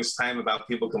the longest time about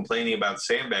people complaining about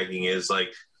sandbagging is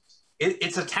like,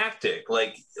 it's a tactic.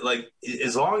 Like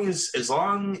as long as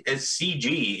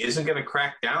CG isn't going to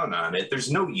crack down on it,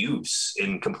 there's no use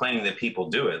in complaining that people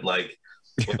do it. Like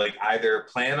either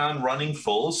plan on running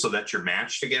full so that you're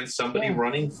matched against somebody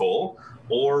running full,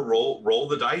 or roll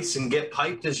the dice and get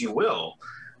piped as you will.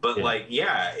 But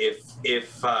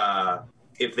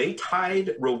if they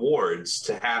tied rewards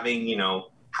to having,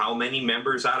 how many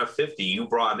members out of 50 you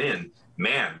brought in,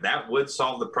 man, that would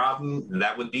solve the problem.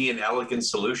 That would be an elegant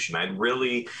solution. I'd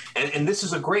really, and this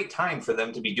is a great time for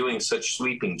them to be doing such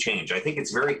sweeping change. I think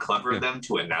it's very clever of them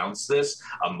to announce this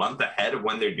a month ahead of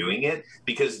when they're doing it,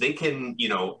 because they can,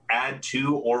 add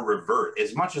to or revert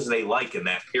as much as they like in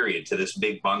that period to this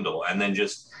big bundle, and then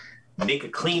just make a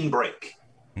clean break.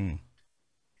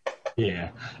 Yeah,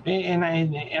 and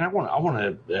I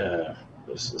want to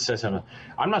say something.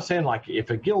 I'm not saying like if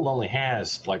a guild only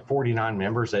has like 49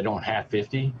 members, they don't have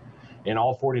 50, and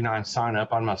all 49 sign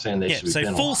up. I'm not saying they should be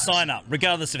penalized. Full sign up,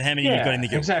 regardless of how many you've got in the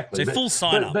guild. Exactly. So full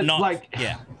sign up, not like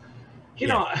you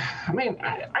know. I mean,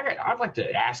 I'd like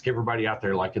to ask everybody out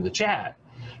there, like in the chat.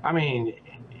 I mean,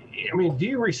 do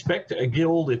you respect a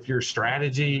guild if your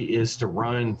strategy is to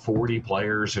run 40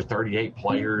 players or 38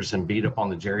 players and beat up on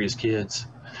the Jerry's kids?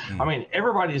 I mean,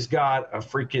 everybody's got a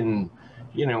freaking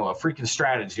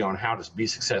strategy on how to be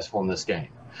successful in this game.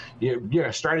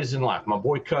 Yeah, strategies in life. My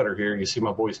boy Cutter here. You see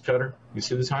my boy's Cutter? You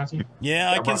see this, Hansi?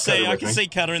 Yeah, I can see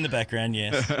Cutter in the background.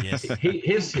 Yes, yes.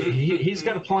 He's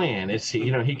got a plan. It's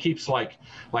he keeps like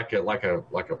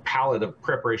a pallet of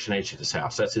preparation H at his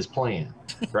house. That's his plan,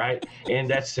 right? And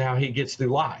that's how he gets through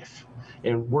life.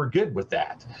 And we're good with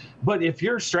that. But if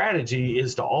your strategy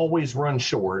is to always run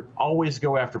short, always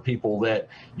go after people that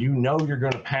you know you're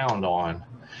going to pound on,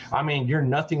 I mean, you're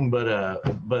nothing but a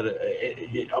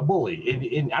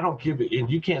bully. And I don't give it.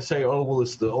 And you can't say, oh, well,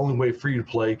 it's the only way free to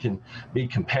play can be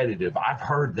competitive. I've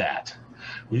heard that.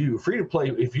 You free to play.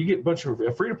 If you get a bunch of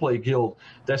a free to play guild,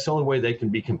 that's the only way they can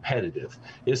be competitive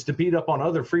is to beat up on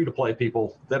other free to play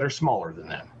people that are smaller than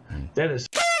them. That is.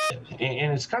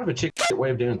 And it's kind of a chick way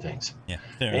of doing things. Yeah,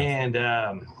 fair and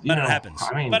but it happens.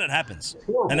 I mean, but it happens,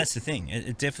 and that's the thing.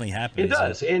 It definitely happens. It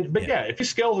does. But if you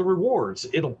scale the rewards,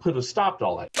 it'll put a stop to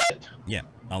all that shit. Yeah,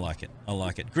 I like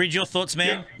it. Grid, your thoughts,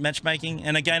 man? Yeah. Matchmaking,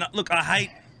 and again, look,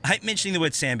 I hate mentioning the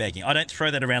word sandbagging. I don't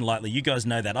throw that around lightly. You guys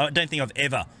know that. I don't think I've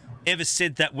ever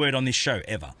said that word on this show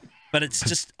ever. But it's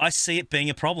just I see it being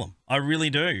a problem. I really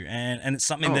do, and it's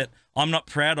something that I'm not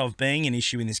proud of being an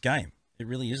issue in this game. It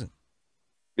really isn't.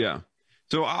 Yeah.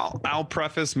 So I'll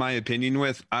preface my opinion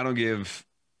with I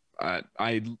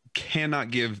cannot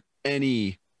give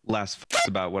any less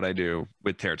about what I do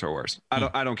with Territory Wars.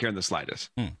 I don't care in the slightest.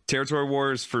 Territory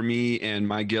Wars for me and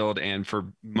my guild and for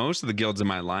most of the guilds in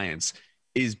my alliance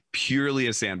is purely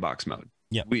a sandbox mode.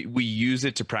 Yeah. We use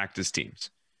it to practice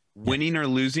teams. Winning or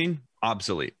losing,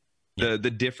 obsolete. The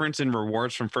difference in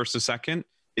rewards from first to second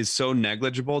is so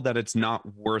negligible that it's not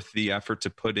worth the effort to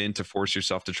put in to force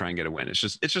yourself to try and get a win. It's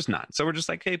just not. So we're just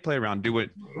like, hey, play around, do what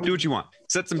you want.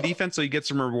 Set some defense so you get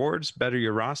some rewards, better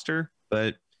your roster.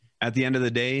 But at the end of the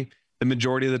day, the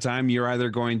majority of the time you're either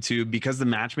going to, because the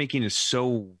matchmaking is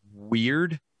so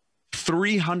weird,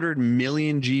 300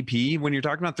 million GP, when you're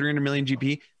talking about 300 million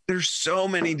GP, there's so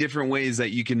many different ways that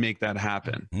you can make that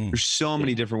happen. There's so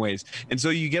many different ways. And so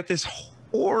you get this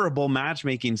horrible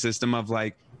matchmaking system of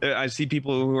like, I see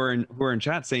people who are in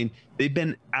chat saying they've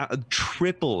been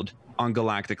tripled on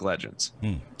Galactic Legends.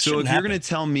 So if you're going to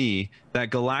tell me that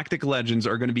Galactic Legends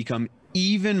are going to become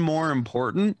even more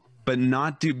important, but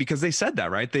not do, because they said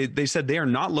that, right? They said they are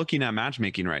not looking at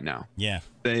matchmaking right now. Yeah.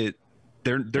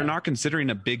 They're not considering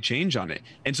a big change on it.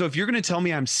 And so if you're going to tell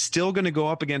me I'm still going to go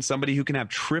up against somebody who can have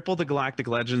triple the Galactic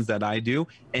Legends that I do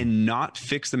and not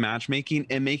fix the matchmaking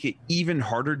and make it even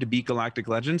harder to beat Galactic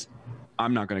Legends,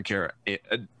 I'm not going to care.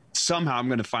 Somehow I'm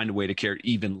going to find a way to care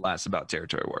even less about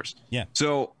Territory Wars. Yeah.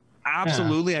 So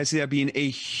absolutely, I see that being a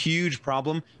huge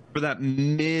problem for that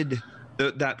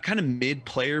that kind of mid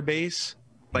player base,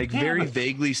 like very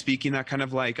vaguely speaking, that kind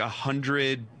of like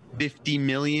 150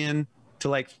 million to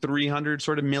like 300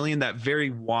 sort of million, that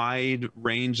very wide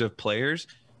range of players.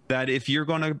 That if you're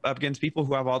going up against people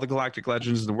who have all the Galactic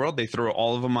Legends in the world, they throw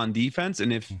all of them on defense,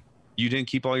 and if you didn't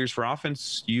keep all yours for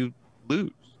offense, you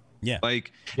lose. Yeah.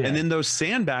 And then those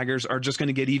sandbaggers are just going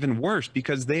to get even worse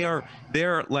because they're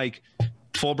like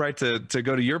Fulbright, to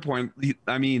go to your point.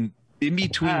 I mean, in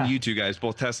between you two guys,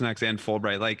 both Tassenix and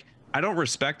Fulbright, like I don't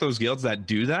respect those guilds that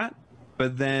do that,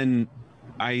 but then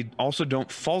I also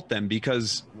don't fault them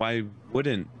because why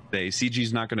wouldn't they?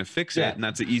 CG's not going to fix it, and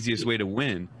that's the easiest way to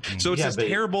win. So it's this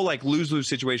terrible like lose-lose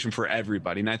situation for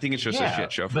everybody, and I think it's just a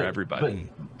shit show for everybody.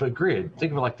 But Grid,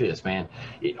 think of it like this, man.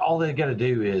 All they got to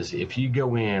do is if you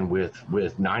go in with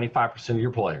 95% of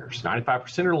your players,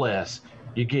 95% or less,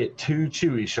 you get 2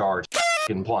 Chewy shards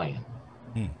playing.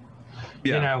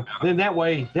 You know, then that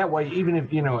way, even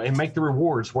if and make the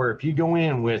rewards where if you go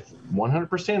in with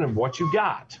 100% of what you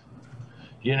got,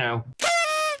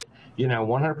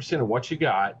 100% of what you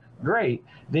got, great.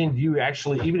 Then you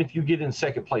actually, even if you get in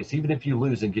second place, even if you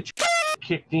lose and get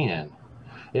kicked in,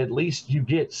 at least you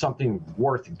get something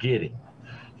worth getting.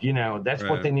 That's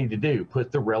what they need to do.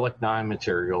 Put the Relic 9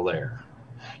 material there.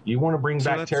 You want to bring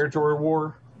back Territory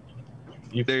War?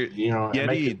 And make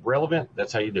it relevant.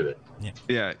 That's how you do it.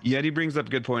 Yeah. Yeti brings up a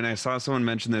good point. I saw someone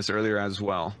mention this earlier as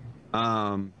well.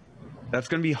 That's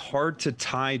going to be hard to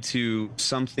tie to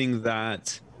something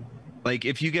that like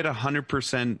if you get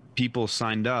 100% people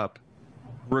signed up,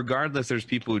 regardless, there's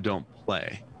people who don't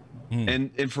play.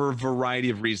 And for a variety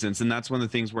of reasons. And that's one of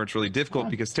the things where it's really difficult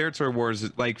because Territory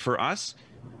Wars, like for us,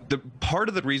 the part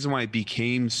of the reason why it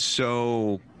became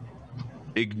so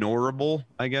ignorable,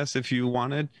 I guess, if you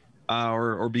wanted,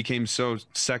 or became so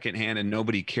secondhand and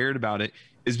nobody cared about it,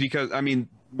 is because, I mean,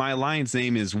 my alliance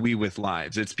name is We With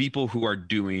Lives. It's people who are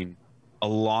doing a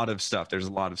lot of stuff. There's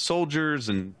a lot of soldiers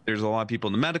and there's a lot of people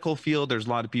in the medical field. There's a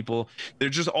lot of people, they're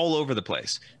just all over the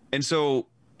place. And so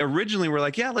originally we're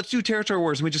like, yeah, let's do Territory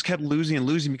Wars. And we just kept losing and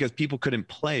losing because people couldn't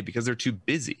play because they're too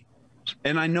busy.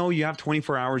 And I know you have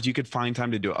 24 hours, you could find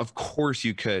time to do it. Of course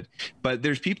you could, but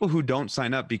there's people who don't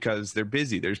sign up because they're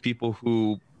busy. There's people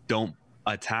who don't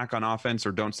attack on offense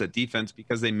or don't set defense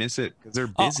because they miss it because they're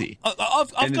busy.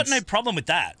 I've got no problem with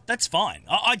that. That's fine.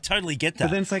 I totally get that.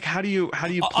 But then it's like, how do you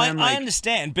plan? I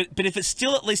understand, but if it's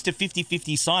still at least a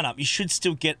 50-50 sign up, you should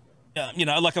still get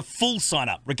like a full sign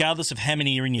up, regardless of how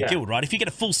many are in your guild, right? If you get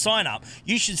a full sign up,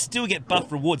 you should still get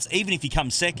buff rewards, even if you come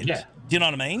second. Yeah. Do you know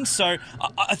what I mean? So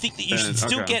I think that you should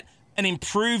still get an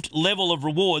improved level of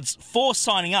rewards for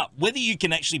signing up, whether you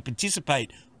can actually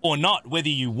participate or not, whether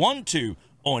you want to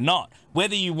or not,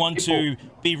 whether you want to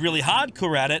be really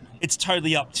hardcore at it, it's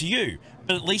totally up to you.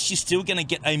 But at least you're still going to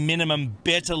get a minimum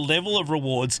better level of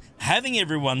rewards having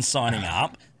everyone signing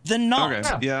up than not.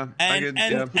 Okay. Yeah. And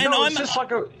it's just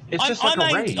like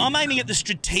a raid. I'm aiming at the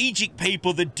strategic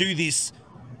people that do this,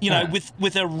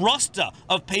 with a roster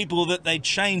of people that they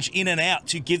change in and out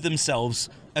to give themselves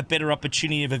a better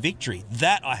opportunity of a victory.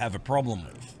 That I have a problem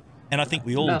with, and I think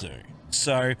we all do.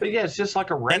 So, but yeah, it's just like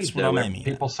a raid. That's what I'm aiming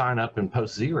people at. sign up and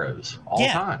post zeros all the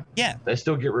time. Yeah, they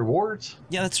still get rewards.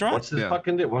 Yeah, that's right. What's the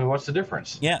what's the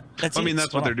difference? Yeah, that's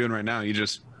what they're doing right now. You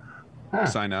just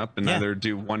sign up and either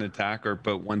do one attack or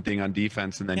put one thing on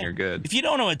defense, and then you're good. If you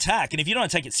don't want to attack and if you don't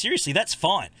want to take it seriously, that's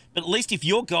fine. But at least if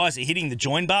your guys are hitting the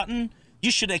join button, you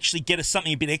should actually get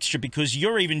something a bit extra because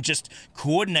you're even just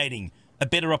coordinating a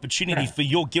better opportunity for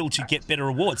your guild to get better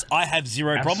rewards. I have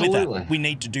zero problem with that. We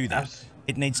need to do that.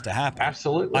 It needs to happen.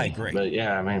 Absolutely. I agree. But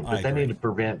yeah, I mean, they need to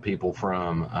prevent people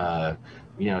from,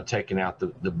 taking out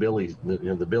the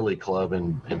Billy Club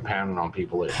and pounding on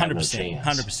people that have no chance.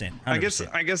 100%.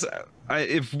 I guess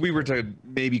if we were to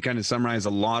maybe kind of summarize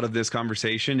a lot of this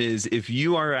conversation is if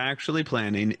you are actually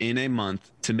planning in a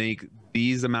month to make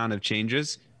these amount of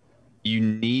changes, you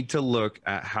need to look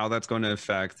at how that's going to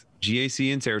affect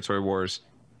GAC and Territory Wars.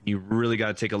 You really got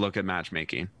to take a look at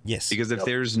matchmaking. Yes. Because if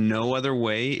there's no other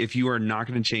way, if you are not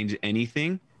going to change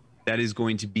anything, that is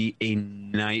going to be a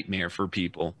nightmare for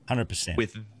people. 100%.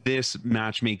 With this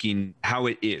matchmaking, how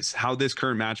this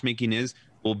current matchmaking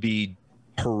will be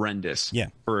horrendous. Yeah.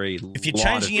 For if you're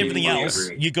changing everything else,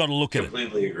 you got to look at it.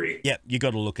 Completely agree. Yeah, you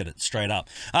got to look at it straight up.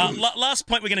 Last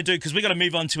point we're going to do, because we've got to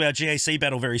move on to our GAC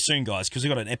battle very soon, guys, because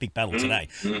we've got an epic battle today.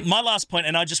 My last point,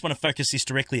 and I just want to focus this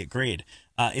directly at Grid,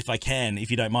 if I can, if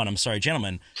you don't mind. I'm sorry,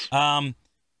 gentlemen.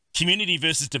 Community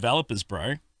versus developers,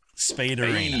 bro. Speed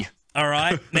arena. All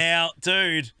right. Now,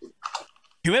 dude,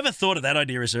 whoever thought of that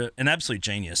idea is an absolute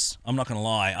genius. I'm not going to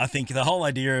lie. I think the whole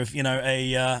idea of,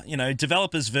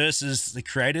 developers versus the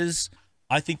creators,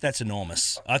 I think that's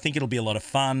enormous. I think it'll be a lot of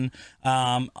fun.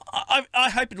 I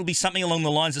hope it'll be something along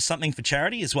the lines of something for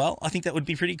charity as well. I think that would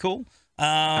be pretty cool.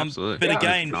 Absolutely. But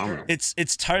again,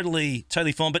 it's totally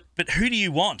fun. But who do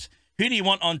you want? Who do you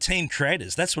want on team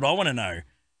creators? That's what I want to know.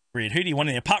 Grid, who do you want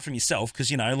in there apart from yourself?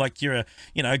 Because you're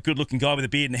a good-looking guy with a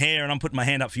beard and hair, and I'm putting my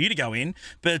hand up for you to go in.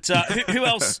 But who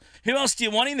else? Who else do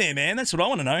you want in there, man? That's what I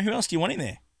want to know. Who else do you want in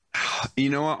there? You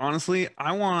know what? Honestly,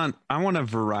 I want a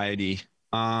variety.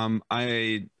 I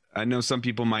know some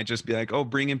people might just be like, oh,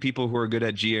 bring in people who are good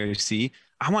at GRC.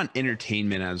 I want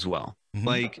entertainment as well.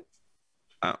 Like,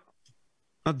 not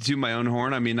to toot my own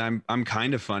horn. I mean, I'm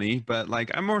kind of funny, but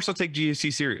like, I more so take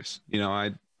GRC serious.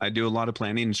 I do a lot of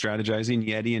planning and strategizing.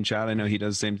 Yeti and Chad, I know he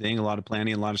does the same thing. A lot of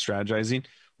planning, a lot of strategizing.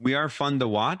 We are fun to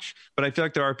watch, but I feel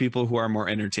like there are people who are more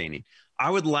entertaining.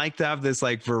 I would like to have this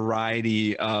like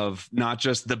variety of not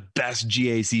just the best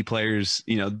GAC players,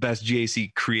 the best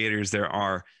GAC creators there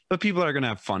are, but people that are going to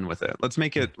have fun with it. Let's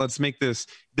make this,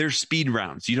 there's speed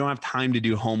rounds. You don't have time to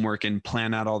do homework and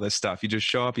plan out all this stuff. You just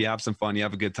show up, you have some fun, you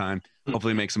have a good time,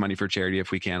 hopefully make some money for charity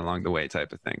if we can along the way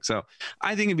type of thing. So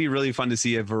I think it'd be really fun to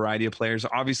see a variety of players,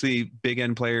 obviously big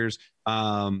end players,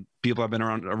 people have been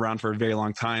around for a very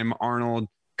long time. Arnold,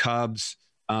 Cubs,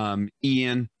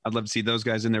 Ian, I'd love to see those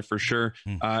guys in there for sure.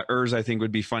 I think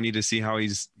would be funny to see how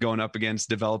he's going up against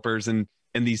developers. And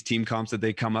and these team comps that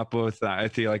they come up with. I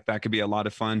feel like that could be a lot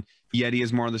of fun. Yeti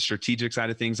is more on the strategic side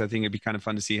of things. I think it'd be kind of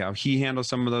fun to see how he handles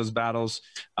some of those battles.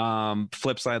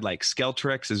 Flip side, like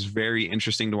Skeltrix is very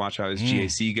interesting to watch how his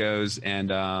GAC goes. And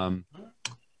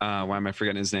why am I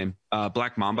forgetting his name?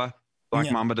 Black Mamba.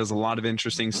 Mamba does a lot of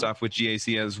interesting stuff with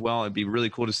GAC as well. It'd be really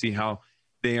cool to see how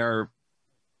they are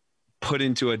put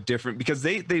into a different, because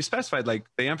they specified, like,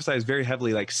 they emphasize very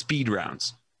heavily like speed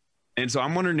rounds. And so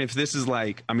I'm wondering if this is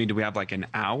like, I mean, do we have like an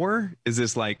hour? Is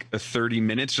this like a 30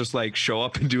 minutes? Just like show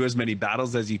up and do as many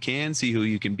battles as you can, see who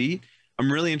you can beat.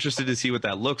 I'm really interested to see what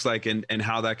that looks like, and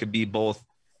how that could be both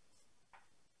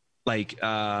like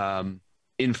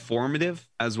informative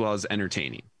as well as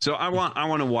entertaining. So I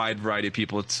want a wide variety of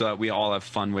people so that we all have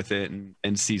fun with it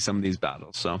and see some of these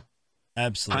battles. So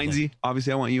absolutely, Heinzie,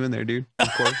 obviously I want you in there, dude.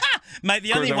 Of course. Mate,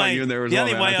 the only way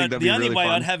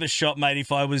I'd have a shot, mate,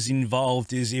 if I was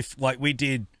involved is if, like, we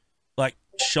did like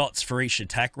shots for each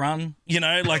attack run, you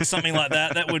know, like something like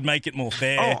that. That would make it more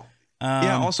fair.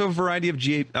 Yeah, also a variety of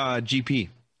GP.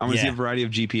 I want to see a variety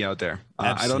of GP out there.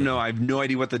 I don't know. I have no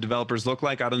idea what the developers look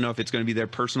like. I don't know if it's going to be their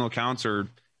personal accounts or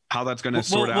how that's going to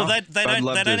sort out. Well, they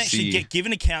don't actually get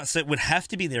given accounts that would have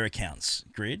to be their accounts,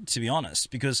 Grid, to be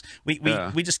honest, because we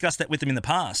discussed that with them in the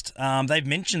past. They've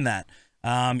mentioned that.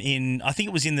 I think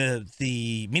it was in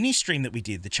the mini stream that we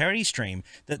did, the charity stream,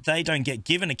 that they don't get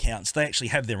given accounts. They actually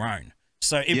have their own.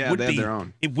 So it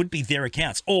would be their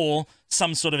accounts, or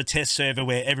some sort of a test server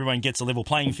where everyone gets a level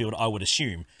playing field, I would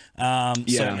assume.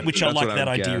 Which I like that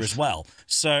idea as well.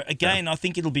 So again, I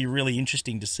think it'll be really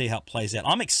interesting to see how it plays out.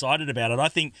 I'm excited about it. I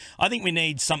think we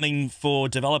need something for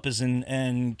developers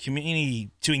and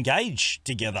community to engage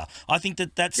together. I think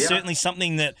that's certainly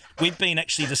something that we've been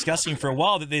actually discussing for a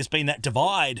while, that there's been that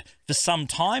divide for some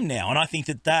time now. And I think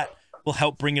that will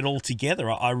help bring it all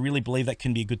together. I really believe that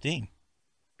can be a good thing.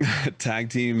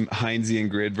 Tag team Heinzie and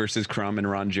Grid versus Crumb and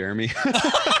Ron Jeremy.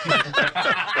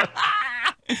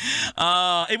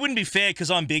 It wouldn't be fair because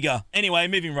I'm bigger. Anyway,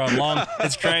 moving right along.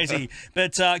 It's crazy.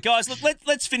 But guys, look,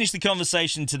 let's finish the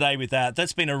conversation today with that.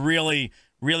 That's been a really,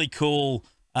 really cool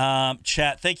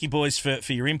chat. Thank you, boys, for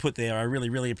your input there. I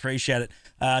really, really appreciate it.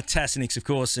 Tassenix, of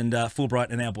course, and Fulbright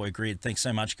and our boy Grid. Thanks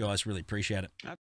so much, guys. Really appreciate it.